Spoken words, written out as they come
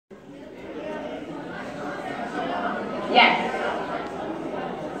Yes.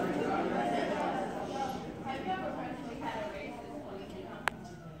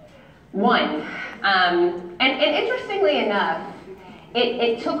 One. And interestingly enough,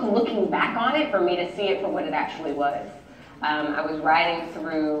 it took looking back on it for me to see it for what it actually was. I was riding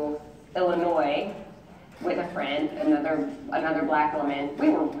through Illinois with a friend, another black woman. We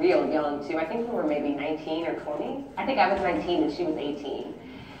were real young too. I think we were maybe 19 or 20. I think I was 19 and she was 18.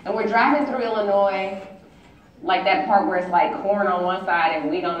 And we're driving through Illinois, like that part where it's like corn on one side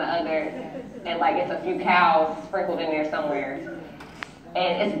and wheat on the other, and like it's a few cows sprinkled in there somewhere.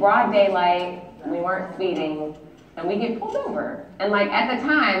 And it's broad daylight, we weren't speeding, and we get pulled over. And like at the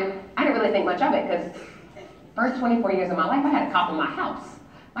time, I didn't really think much of it because first 24 years of my life, I had a cop in my house.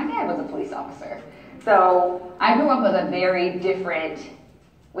 My dad was a police officer. So I grew up with a very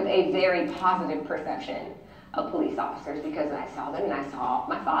positive perception of police officers because I saw them and I saw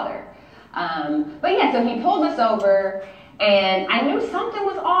my father. But yeah, so he pulled us over and I knew something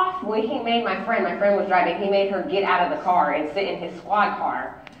was off when he made my friend was driving, he made her get out of the car and sit in his squad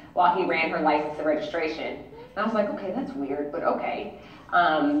car while he ran her license and registration. And I was like, okay, that's weird, but okay.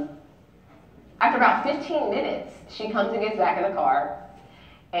 After about 15 minutes, she comes and gets back in the car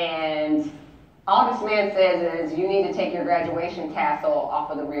and all this man says is, you need to take your graduation tassel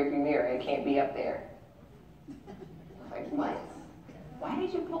off of the rearview mirror. It can't be up there. I was like, what? Why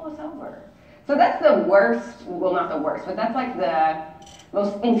did you pull us over? So that's the worst, well not the worst, but that's like the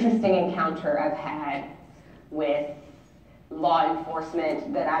most interesting encounter I've had with law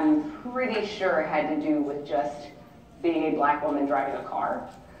enforcement that I'm pretty sure had to do with just being a black woman driving a car.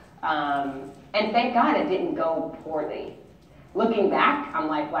 And thank God it didn't go poorly. Looking back, I'm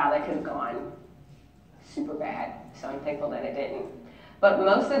like, wow, that could have gone super bad. So I'm thankful that it didn't. But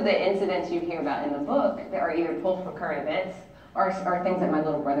most of the incidents you hear about in the book that are either pulled from current events are things that my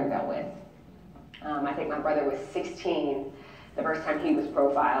little brother dealt with. I think my brother was 16 the first time he was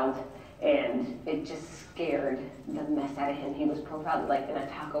profiled, and it just scared the mess out of him. He was profiled like in a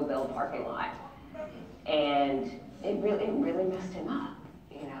Taco Bell parking lot, and it really messed him up,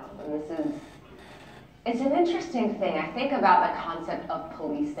 you know. And it's an interesting thing. I think about the concept of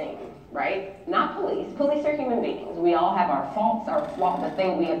policing, right? Not police. Police are human beings. We all have our faults,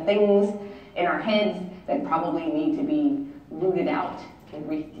 we have things in our heads that probably need to be rooted out and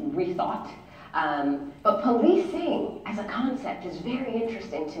rethought. But policing as a concept is very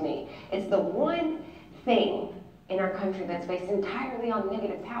interesting to me. It's the one thing in our country that's based entirely on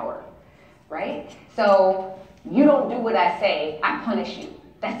negative power, right? So you don't do what I say, I punish you.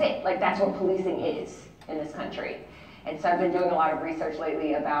 That's it. Like, that's what policing is in this country. And so I've been doing a lot of research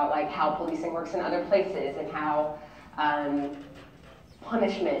lately about like how policing works in other places and how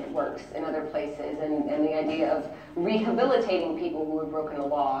punishment works in other places, and the idea of rehabilitating people who have broken the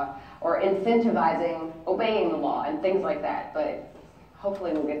law or incentivizing obeying the law and things like that. But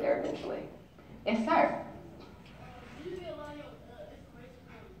hopefully we'll get there eventually. Yes, sir.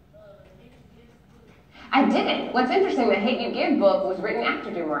 I didn't. What's interesting, the Hate U Give book was written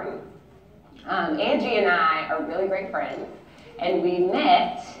after Dear Martin. Angie and I are really great friends, and we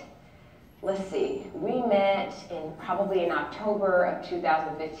met, we met probably in October of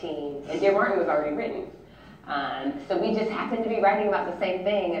 2015, and Dear Martin was already written. So we just happened to be writing about the same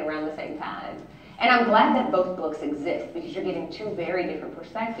thing at around the same time. And I'm glad that both books exist because you're getting two very different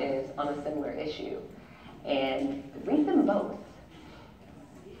perspectives on a similar issue. And read them both.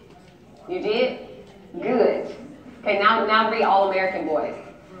 You did? Good. Okay, now read All American Boys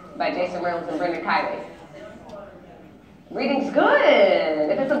by Jason Reynolds and Brenda Kiley. Reading's good,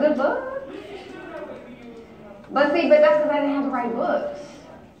 if it's a good book. But that's because I didn't have the right books.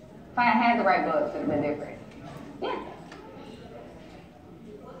 If I had the right books, it would have been different. Yeah.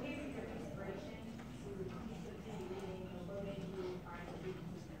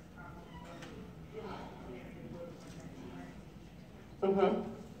 Mm-hmm.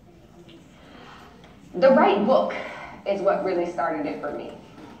 The right book is what really started it for me.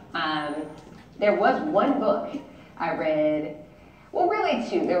 There was one book I read, well, really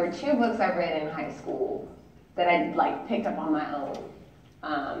two. There were two books I read in high school that I like picked up on my own.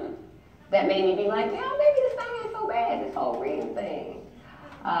 That made me be like, yeah, maybe this thing ain't so bad, this whole reading thing.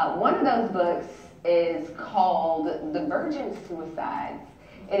 One of those books is called The Virgin Suicides.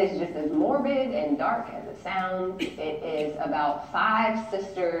 It is just as morbid and dark as it sounds. It is about 5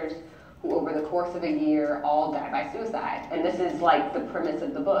 sisters who over the course of a year all die by suicide. And this is like the premise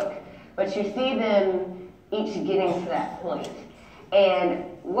of the book. But you see them each getting to that point. And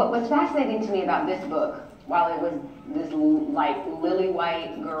what was fascinating to me about this book, while it was this like lily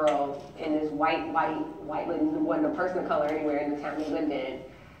white girl in this white, wasn't a person of color anywhere in the town we lived in,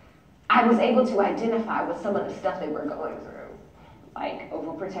 I was able to identify with some of the stuff they were going through, like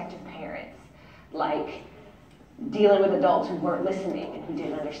overprotective parents, like dealing with adults who weren't listening and who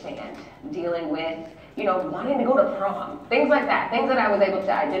didn't understand, dealing with, wanting to go to prom, things like that, things that I was able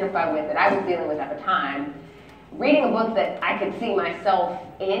to identify with that I was dealing with at the time. Reading a book that I could see myself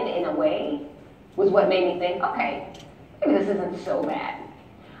in a way, was what made me think, okay, maybe this isn't so bad.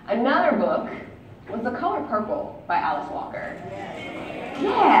 Another book was The Color Purple by Alice Walker.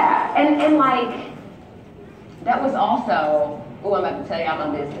 Yeah, and like, that was also, I'm about to tell you all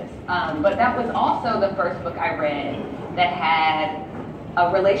my business, but that was also the first book I read that had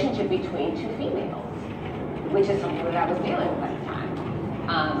a relationship between two females, which is something that I was dealing with at the time.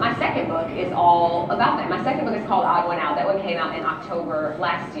 My second book is all about that. My second book is called Odd One Out. That one came out in October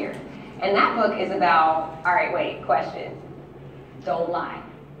last year. And that book is about, all right, wait, question. Don't lie.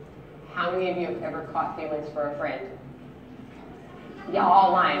 How many of you have ever caught feelings for a friend? Y'all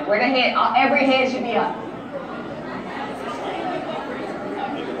all lying. Where the hand? Every hand should be up.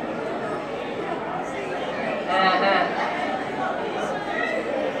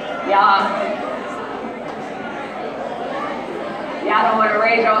 Y'all don't want to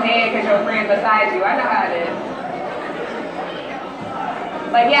raise your hand because your friend beside you. I know how it is.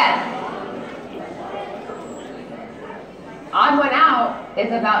 But yes, Odd One Out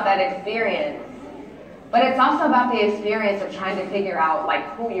is about that experience. But it's also about the experience of trying to figure out like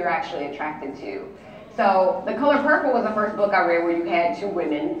who you're actually attracted to. So The Color Purple was the first book I read where you had two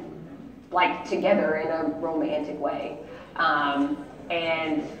women like together in a romantic way.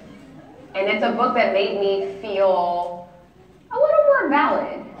 And it's a book that made me feel a little more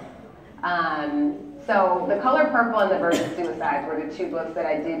valid. So The Color Purple and The Virgin Suicides were the two books that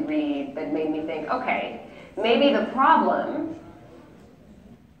I did read that made me think, okay, maybe the problem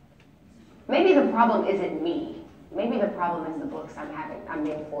isn't me. Maybe the problem is the books I'm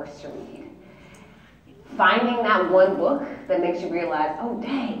being forced to read. Finding that one book that makes you realize, oh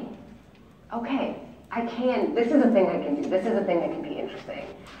dang, okay, this is a thing I can do. This is a thing that can be interesting.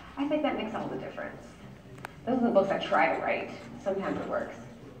 I think that makes all the difference. Those are the books I try to write. Sometimes it works.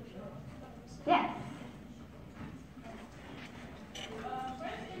 Yes.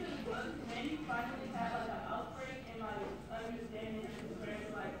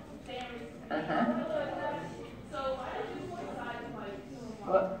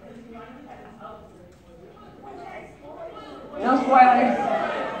 No spoilers.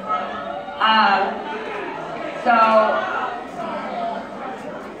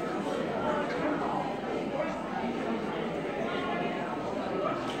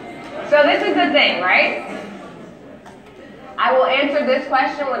 So this is the thing, right? I will answer this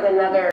question with another